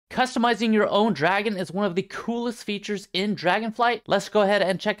Customizing your own dragon is one of the coolest features in Dragonflight. Let's go ahead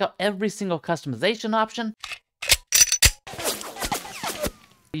and check out every single customization option.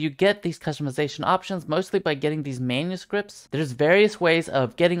 You get these customization options mostly by getting these manuscripts. There's various ways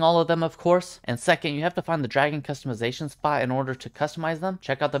of getting all of them, of course. And second, you have to find the dragon customization spot in order to customize them.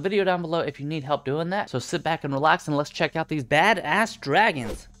 Check out the video down below if you need help doing that. So sit back and relax and let's check out these badass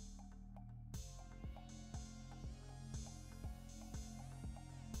dragons.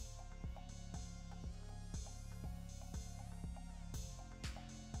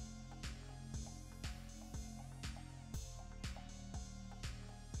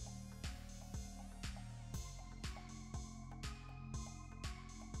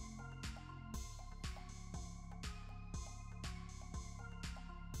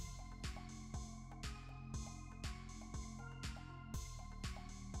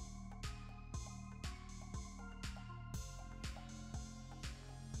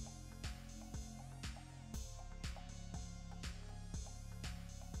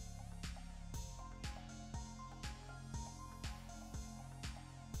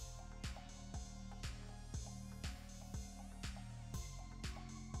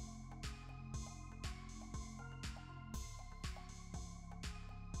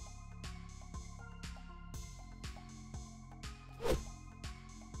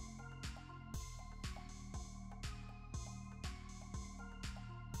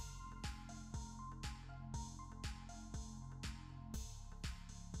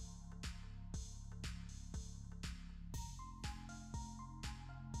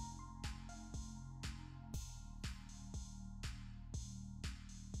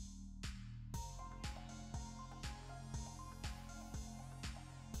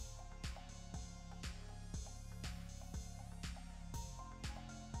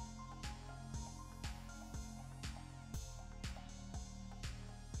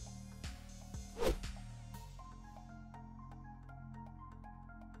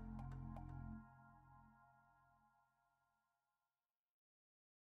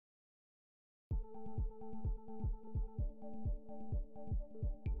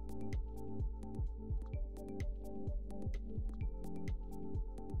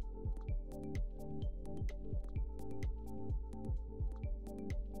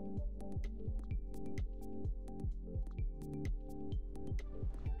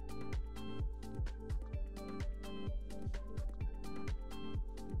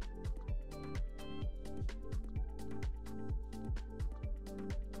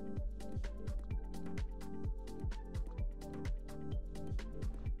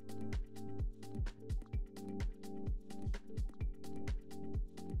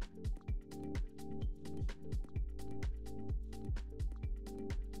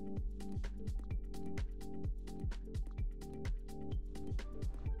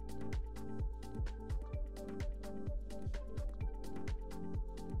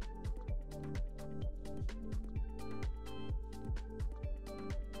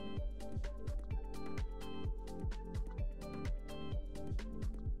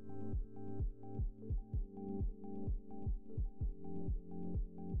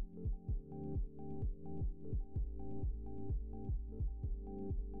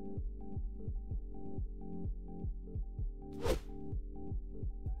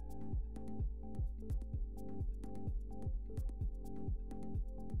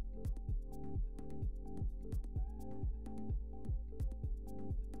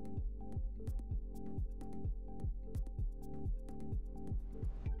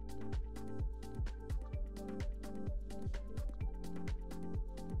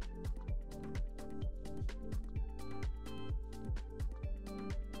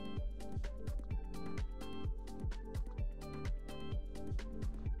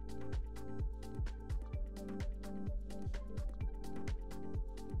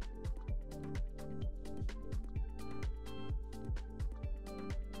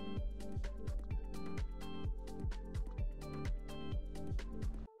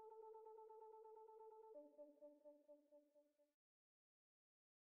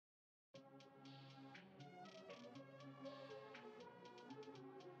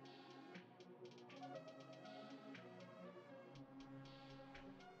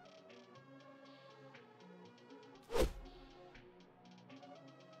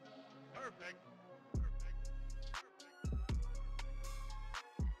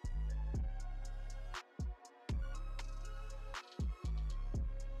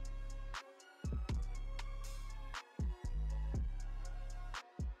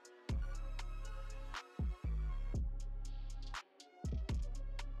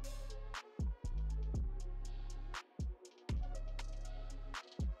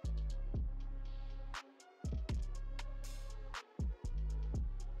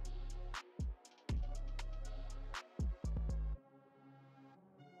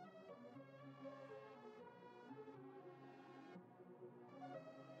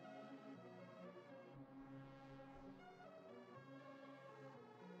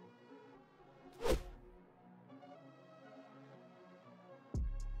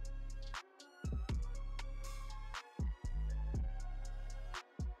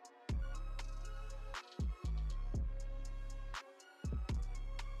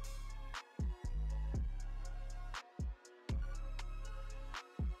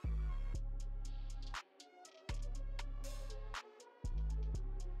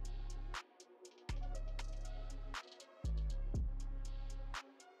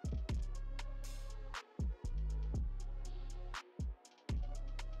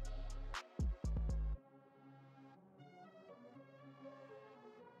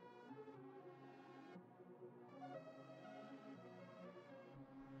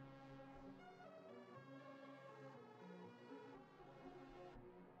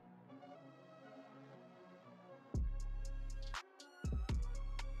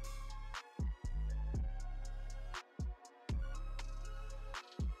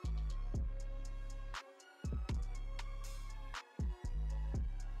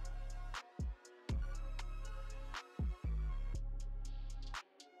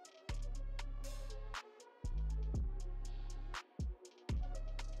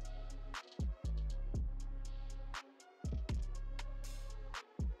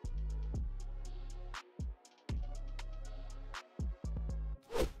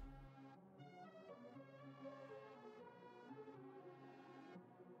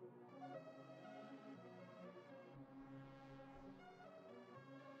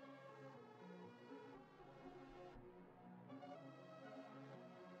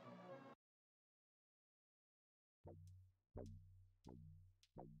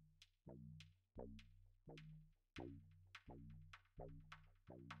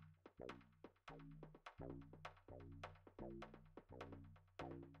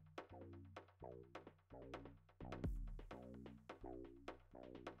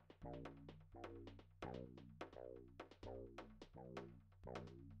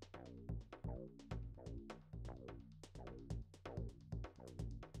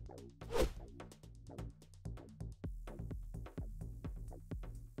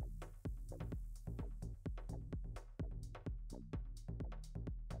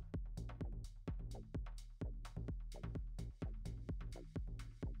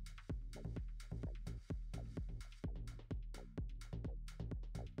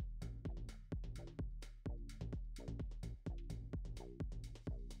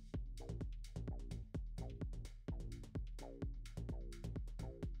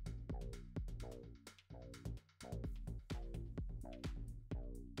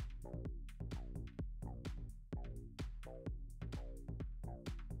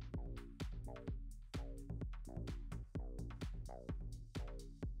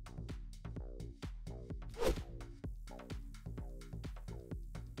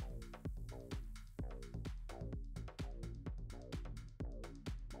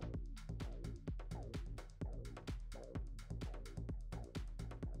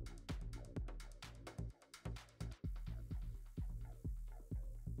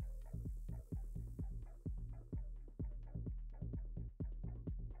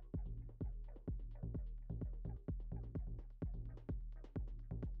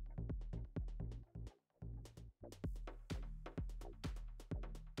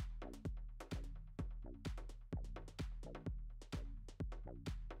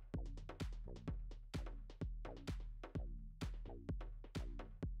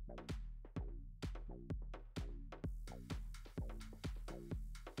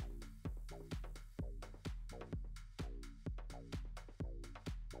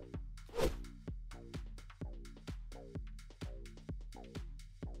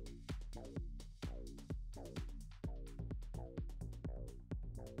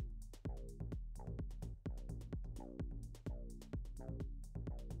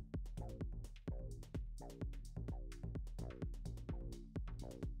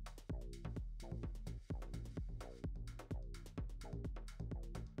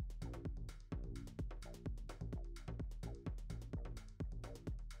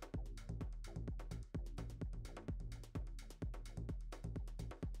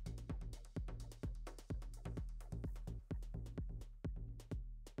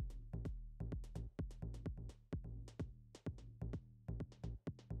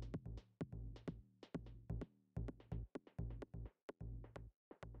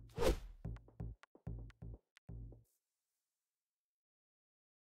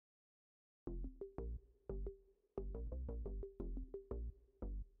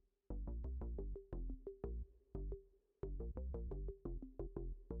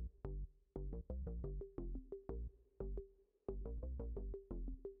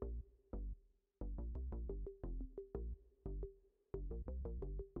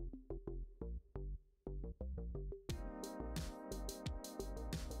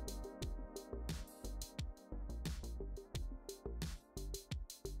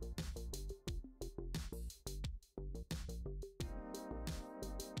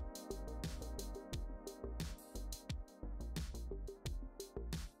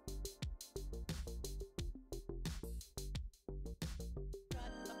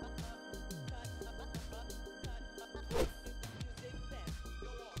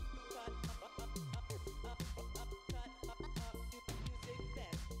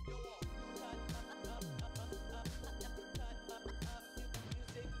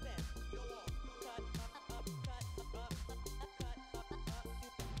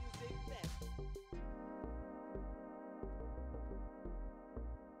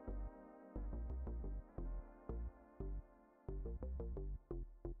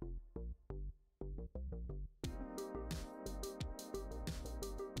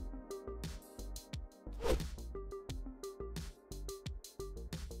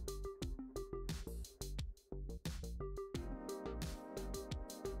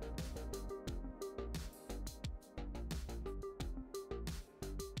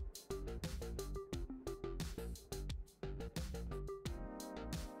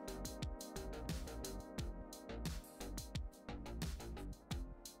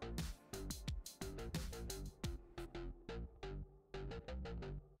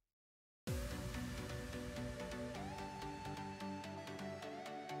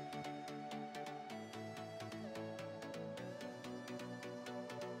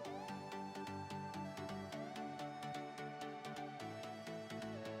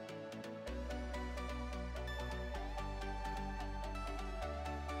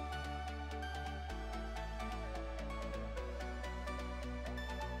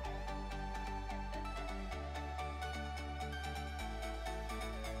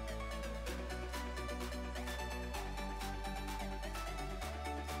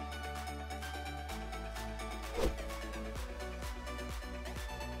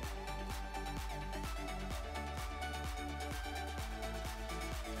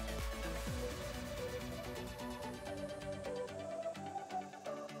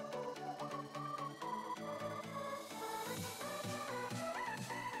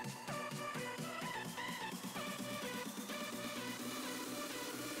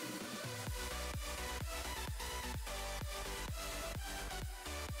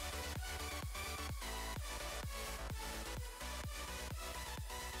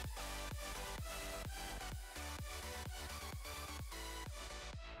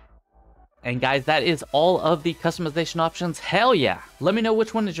 And guys, that is all of the customization options. Hell yeah. Let me know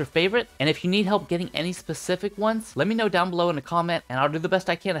which one is your favorite. And if you need help getting any specific ones, let me know down below in a comment and I'll do the best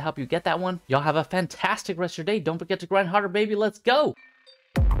I can to help you get that one. Y'all have a fantastic rest of your day. Don't forget to grind harder, baby. Let's go.